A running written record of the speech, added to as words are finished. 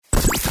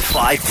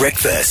5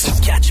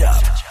 Breakfast. Catch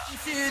up.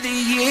 To the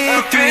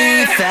year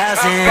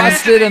 3000.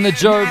 Busted and the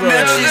Joe Bros.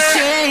 Much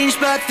changed,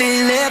 but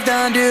they lived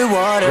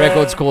underwater.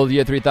 Record's called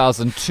Year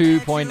 3000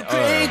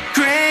 2.0.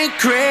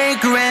 Great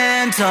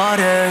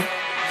granddaughter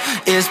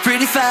is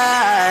pretty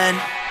fine.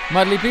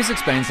 Mudley, please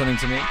explain something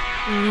to me.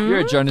 You're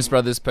a Jonas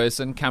Brothers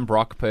person, Camp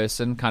Rock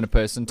person, kind of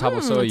person.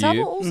 Tabo, so are Tabo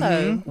you.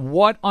 also.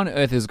 What on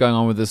earth is going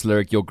on with this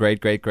lyric? Your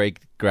great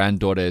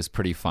granddaughter is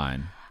pretty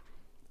fine.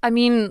 I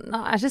mean,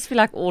 I just feel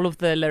like all of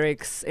the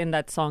lyrics in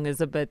that song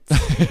is a bit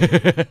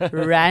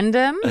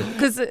random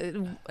because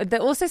they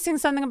also sing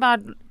something about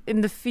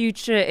in the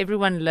future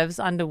everyone lives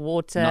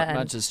underwater. Not and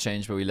much has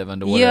changed, but we live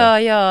underwater.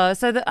 Yeah.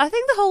 So I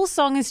think the whole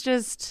song is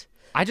just.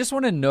 I just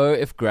want to know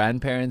if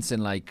grandparents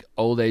in like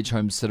old age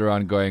homes sit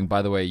around going,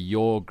 by the way,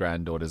 your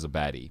granddaughter's a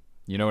baddie.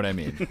 You know what I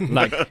mean?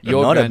 Like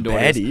your Not a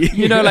granddaughter's, baddie.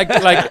 you know, like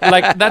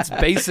that's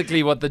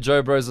basically what the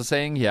Joe Bros are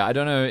saying here. I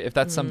don't know if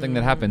that's something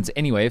that happens.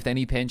 Anyway, if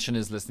any pension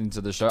is listening to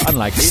the show,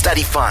 unlikely.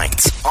 Study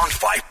finds on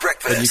 5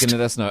 Breakfast. But you can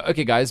let us know.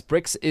 Okay, guys,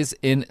 Bricks is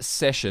in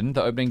session.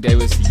 The opening day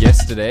was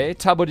yesterday.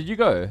 Tabo, did you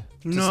go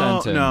to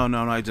Sandton?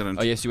 No, I didn't.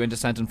 Oh, yes, you went to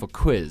Sandton for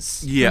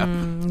quiz. Yeah.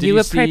 Did You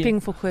were see-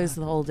 prepping for quiz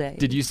the whole day.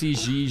 Did you see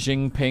Xi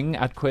Jinping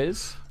at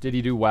quiz? Did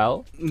he do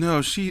well?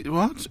 No,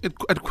 what?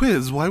 At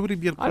quiz? Why would he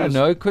be at quiz? I don't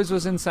know. Quiz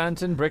was in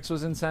Sandton. Bricks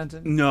was in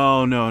Sandton.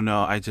 No,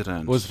 I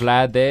didn't. Was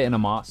Vlad there in a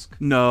mask?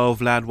 No,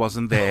 Vlad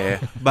wasn't there.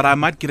 But I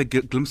might get a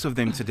glimpse of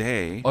them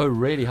today. Oh,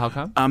 really? How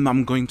come?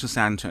 I'm going to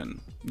Sandton.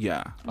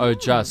 Yeah. Oh, you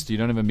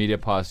don't have a media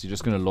pass. You're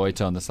just going to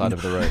loiter on the side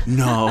of the road.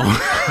 No.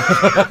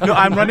 No,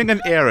 I'm running an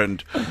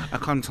errand. I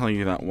can't tell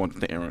you what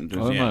the errand is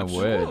Oh, yet. my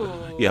word.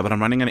 Yeah, but I'm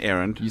running an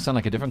errand. You sound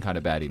like a different kind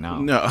of baddie now.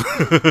 No.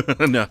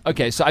 No.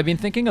 Okay, so I've been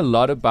thinking a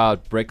lot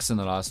about Bricks in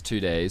the last 2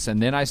 days,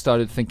 and then I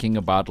started thinking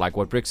about like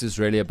what Bricks is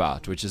really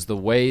about, which is the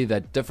way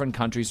that different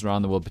countries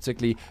around the world,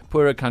 particularly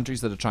poorer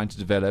countries that are trying to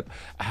develop,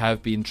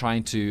 have been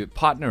trying to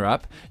partner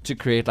up to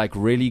create like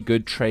really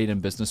good trade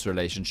and business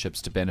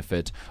relationships to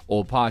benefit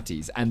all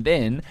parties. And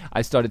then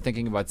I started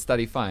thinking about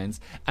study finds,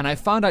 and I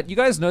found out, you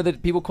guys know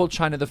that people call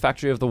China the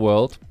factory of the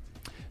world?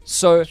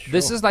 So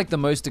this is like the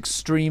most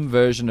extreme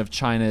version of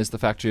China is the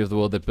factory of the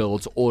world that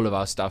builds all of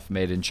our stuff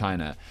made in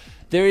China.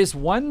 There is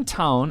one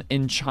town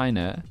in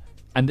China,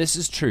 and this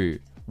is true,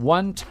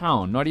 one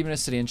town, not even a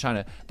city in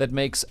China, that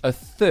makes a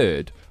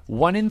third,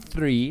 1 in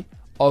 3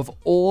 of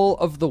all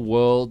of the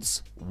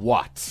world's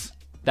what?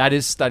 That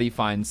is study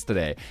finds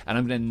today. And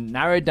I'm going to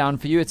narrow it down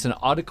for you. It's an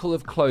article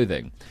of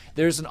clothing.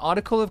 There's an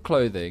article of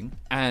clothing,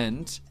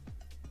 and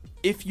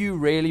if you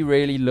really,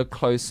 really look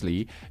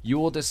closely, you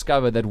will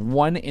discover that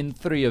 1 in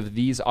 3 of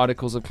these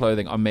articles of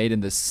clothing are made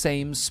in the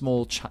same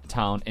small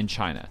town in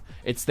China.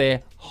 It's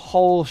their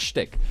whole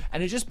shtick.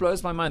 And it just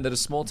blows my mind that a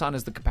small town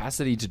has the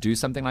capacity to do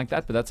something like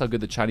that, but that's how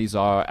good the Chinese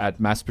are at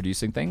mass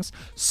producing things.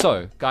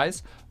 So,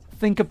 guys,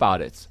 think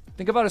about it.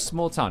 Think about a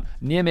small town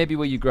near maybe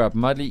where you grew up.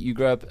 Mudley, you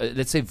grew up,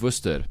 let's say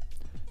Worcester.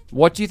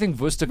 What do you think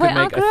Worcester could Wait,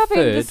 I make grew a up in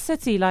the third?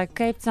 city, like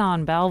Cape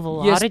Town,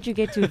 Belleville. Yes. How did you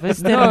get to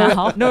Worcester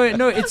now? No,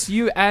 it's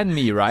you and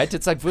me, right?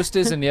 It's like Worcester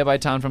is a nearby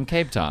town from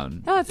Cape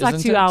Town. No, it's like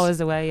isn't 2 it? hours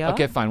away, yeah.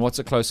 Okay, fine. What's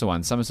a closer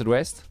one? Somerset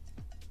West?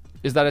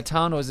 Is that a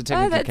town or is it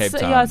technically Cape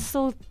Town? Yeah, it's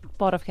still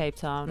part of Cape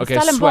Town. Okay,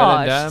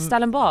 Stellenbosch.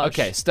 Swellendam.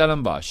 Okay,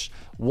 Stellenbosch.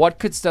 What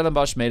could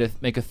Stellenbosch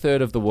make a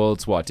third of the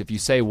world's what? If you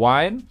say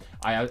wine,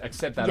 I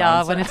accept that Yeah, I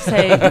answer. wanted to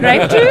say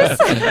grape juice.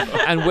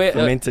 And where,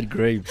 Fermented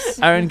grapes.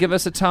 Aaron, give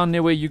us a town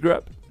near where you grew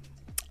up.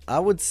 I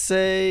would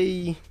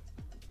say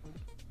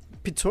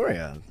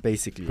Pretoria,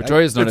 basically. right?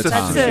 Victoria's not It's a a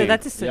town. city.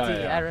 That's a city,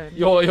 Aaron.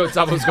 Your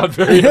Tabo's got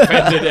very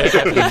offended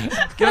here.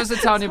 Give us a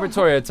town near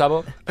Pretoria,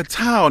 Tabo. A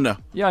town.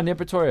 Yeah, near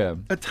Pretoria.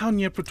 A town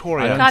near I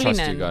Pretoria. don't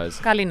trust you guys.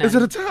 Cullinan. Is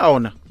it a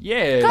town?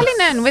 Yeah.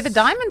 Cullinan, where the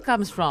diamond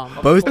comes from.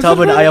 Both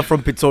Tabo and I are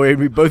from Pretoria, and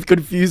we're both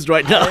confused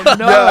right now.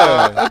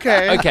 No.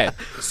 Okay. Okay,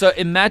 so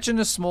imagine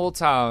a small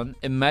town.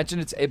 Imagine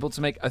it's able to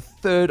make a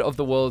third of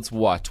the world's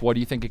what? What do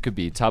you think it could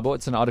be? Tabo,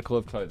 it's an article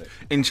of clothing.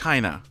 In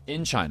China.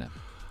 In China.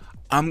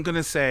 I'm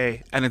gonna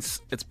say, and it's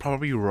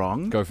probably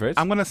wrong. Go for it.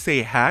 I'm gonna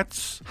say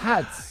hats.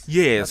 Hats.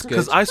 Yes, That's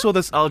because good. I saw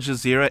this Al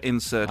Jazeera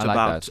insert I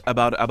like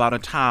about a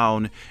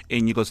town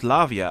in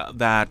Yugoslavia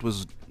that were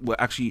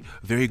actually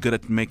very good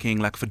at making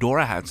like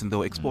fedora hats, and they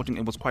were exporting.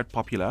 It was quite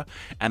popular,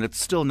 and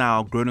it's still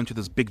now grown into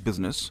this big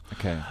business.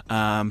 Okay.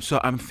 So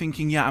I'm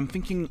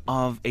thinking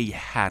of a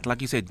hat.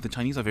 Like you said, the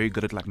Chinese are very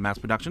good at like mass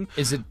production.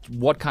 Is it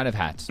what kind of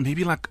hat?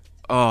 Maybe like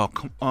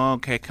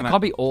okay,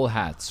 Can't be all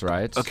hats,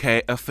 right?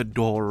 Okay, a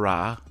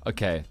fedora.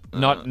 Okay.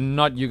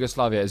 Not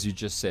Yugoslavia, as you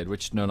just said,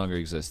 which no longer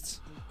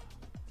exists.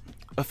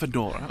 A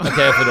fedora.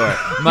 Okay, a fedora.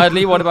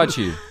 Mudley, what about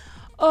you?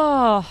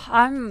 Oh,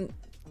 I'm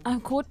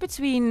caught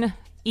between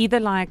either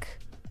like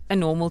a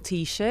normal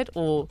t-shirt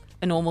or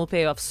a normal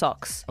pair of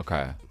socks.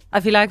 Okay.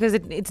 I feel like 'cause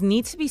it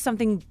needs to be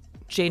something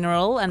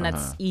general and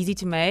that's easy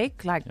to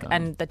make, like,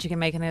 and that you can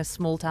make in a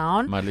small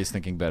town. Mudley's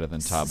thinking better than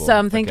Tabo. So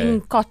I'm thinking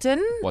Okay.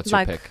 cotton. What's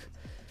like, your pick?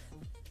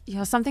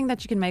 Yeah, something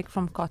that you can make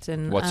from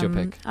cotton. What's your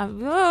pick?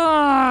 Come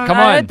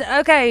on.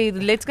 Okay,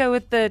 let's go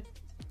with the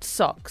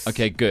socks.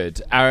 Okay,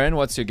 good. Aaron,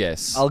 what's your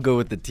guess? I'll go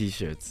with the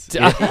t-shirts.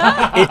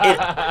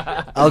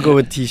 I'll go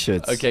with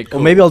t-shirts. Okay, cool.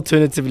 Or maybe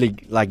alternatively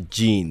like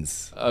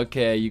jeans.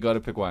 Okay, you got to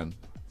pick one.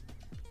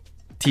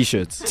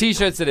 T-shirts.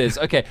 T-shirts it is.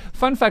 Okay,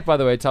 fun fact, by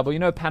the way, Tubble, you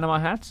know Panama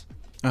hat?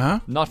 Uh-huh.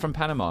 Not from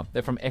Panama.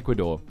 They're from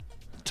Ecuador.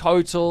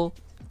 Total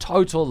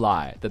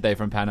lie that they're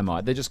from Panama.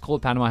 They're just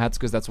called Panama hats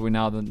because that's what we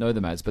now know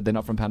them as, but they're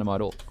not from Panama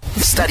at all.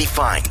 Study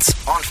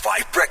finds on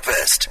 5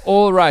 Breakfast.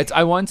 All right,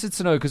 I wanted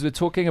to know, because we're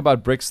talking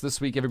about BRICS this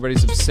week.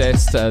 Everybody's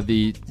obsessed.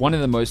 One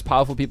of the most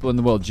powerful people in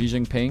the world, Xi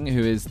Jinping,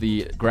 who is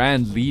the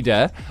grand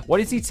leader. What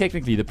is he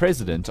technically? The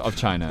president of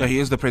China? Yeah, he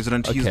is the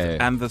president. Okay.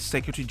 And the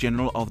Secretary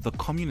General of the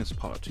Communist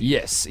Party.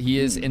 Yes, he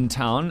is in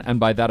town, and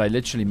by that I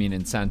literally mean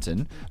in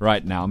Sandton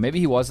right now. Maybe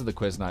he was at the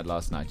quiz night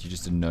last night. You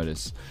just didn't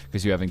notice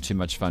because you're having too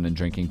much fun and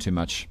drinking too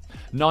much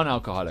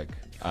non-alcoholic.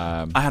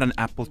 I had an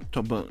apple that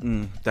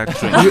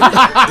drink.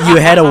 You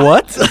had a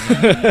what?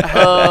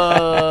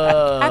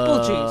 Apple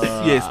juice.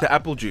 Yes, the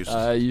apple juice.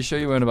 You sure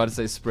you weren't about to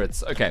say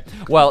spritz? Okay.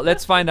 Well,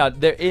 let's find out.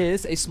 There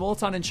is a small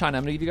town in China.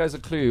 I'm going to give you guys a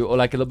clue or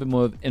like a little bit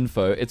more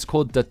info. It's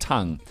called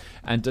Datang.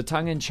 And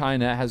Datang in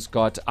China has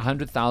got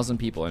 100,000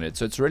 people in it.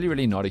 So it's really,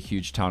 really not a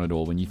huge town at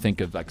all when you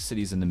think of like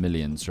cities in the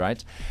millions,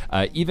 right?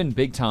 Even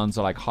big towns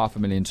are like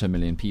 500,000 to 1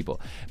 million people.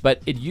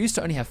 But it used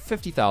to only have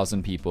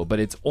 50,000 people, but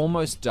it's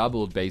almost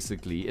doubled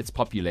basically its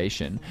population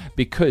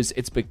because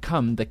it's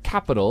become the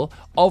capital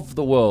of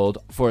the world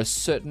for a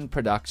certain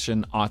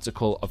production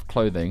article of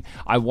clothing.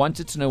 I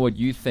wanted to know what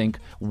you think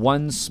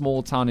one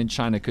small town in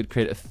China could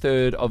create a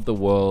third of the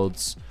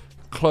world's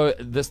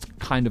this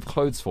kind of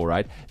clothes for,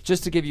 right?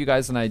 Just to give you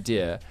guys an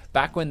idea,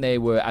 back when they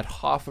were at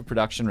half a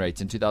production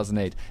rate in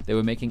 2008, they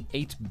were making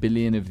 8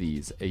 billion of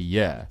these a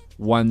year.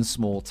 One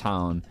small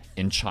town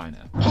in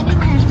China.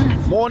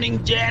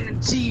 Morning, Jan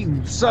and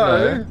team.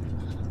 So,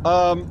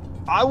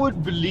 I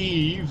would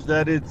believe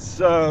that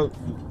it's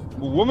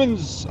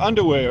women's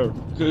underwear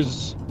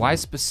because Why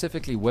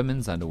specifically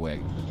women's underwear?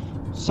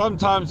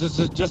 sometimes it's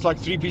just like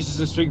 3 pieces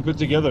of string put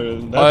together.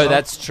 And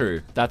That's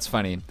true. That's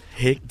funny.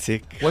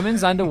 Hectic.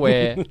 Women's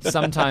underwear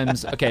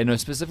sometimes,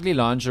 specifically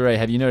lingerie.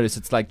 Have you noticed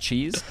it's like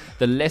cheese?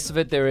 The less of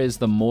it there is,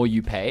 the more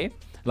you pay.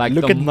 Like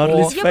Look the at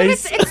Madeli's Yeah, but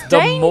face. it's the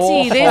dainty.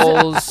 more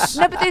holes.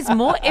 No, but there's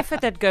more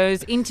effort that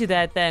goes into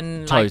that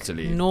than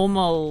Totally. like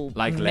normal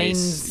Like men's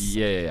lace.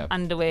 Yeah.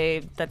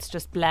 underwear that's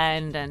just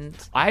bland and.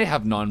 I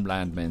have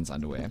non-bland men's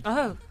underwear.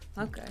 Oh,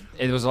 okay.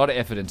 There was a lot of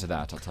effort into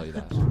that, I'll tell you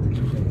that.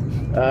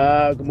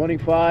 Good morning,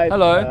 5.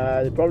 Hello.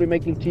 They're probably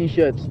making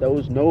t-shirts.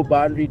 Those no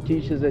boundary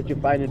t-shirts that you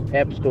find in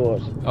pep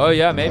stores. Oh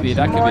yeah, maybe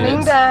that could be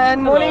Morning, it.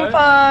 Dan. Hello. Morning,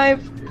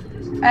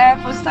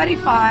 5. For study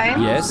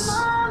fine, Yes.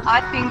 I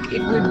think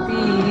it would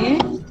be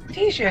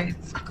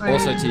t-shirts. Also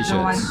Because t-shirts.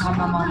 One time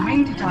my mom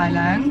went to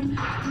Thailand,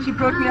 she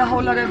brought me a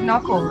whole lot of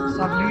knockoffs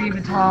of Louis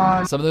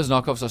Vuitton. Some of those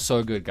knockoffs are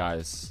so good,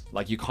 guys.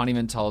 Like you can't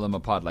even tell them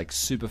apart. Like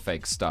super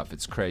fake stuff.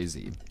 It's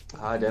crazy.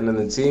 Hi, Dan and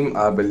the team.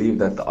 I believe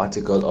that the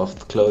article of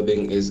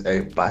clothing is a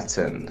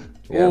button.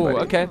 Yeah, Oh, buddy.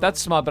 okay, that's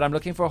smart. But I'm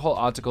looking for a whole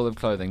article of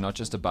clothing, not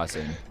just a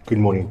button. Good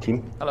morning,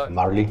 team. Hello.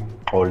 Marley,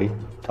 Oli,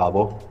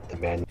 Tabo, the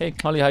man. Hey,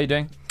 Holly, how you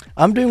doing?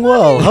 I'm doing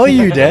well. How are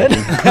you, Dad?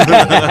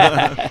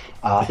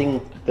 I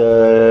think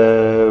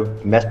the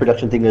mass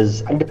production thing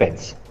is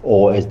underpants,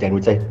 or as Dan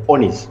would say,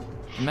 onis.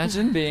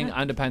 Imagine being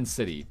Underpants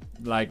City.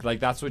 Like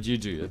that's what you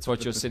do. That's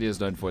what your city is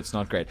known for. It's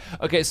not great.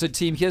 Okay, so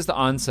team, here's the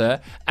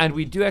answer. And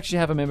we do actually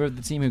have a member of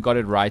the team who got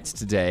it right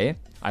today.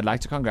 I'd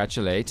like to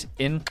congratulate,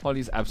 in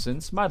Holly's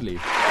absence, Madly.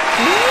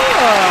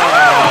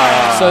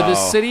 So the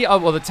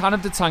the town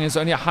of Datang is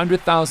only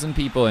 100,000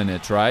 people in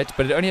it, right?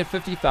 But it only had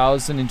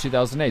 50,000 in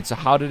 2008. So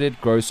how did it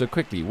grow so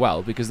quickly?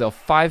 Well, because there are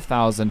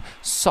 5,000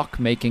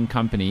 sock-making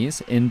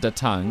companies in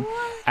Datang,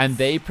 and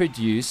they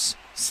produce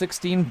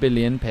 16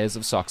 billion pairs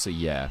of socks a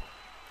year.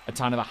 A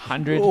town of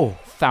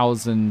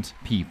 100,000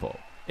 people.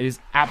 It is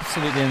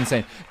absolutely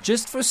insane.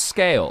 Just for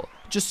scale,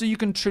 just so you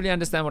can truly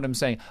understand what I'm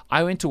saying,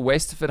 I went to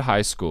Westerford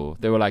High School.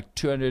 There were like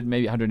 200,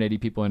 maybe 180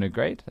 people in a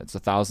grade. That's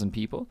 1,000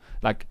 people.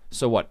 Like,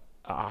 so what?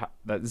 Am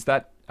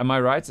I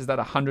right? Is that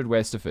 100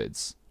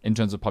 Westerfords in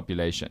terms of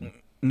population?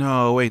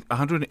 No, wait,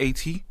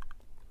 180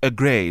 a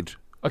grade.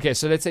 Okay,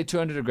 so let's say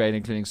 200 a grade,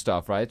 including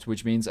staff, right?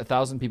 Which means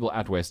 1,000 people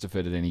at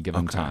Westerford at any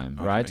given time,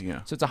 right?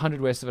 Yeah. So it's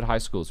 100 Westerford high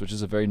schools, which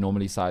is a very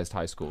normally sized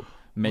high school,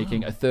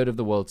 making a third of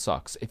the world's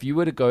socks. If you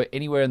were to go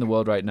anywhere in the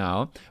world right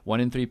now,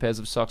 1 in 3 pairs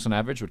of socks on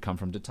average would come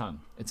from Datang.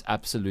 It's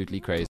absolutely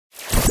crazy.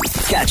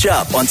 Catch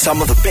up on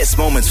some of the best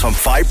moments from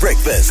 5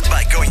 Breakfast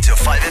by going to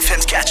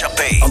 5FM's catch-up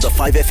page on the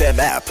 5FM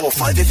app or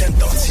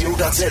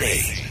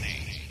 5FM.co.za.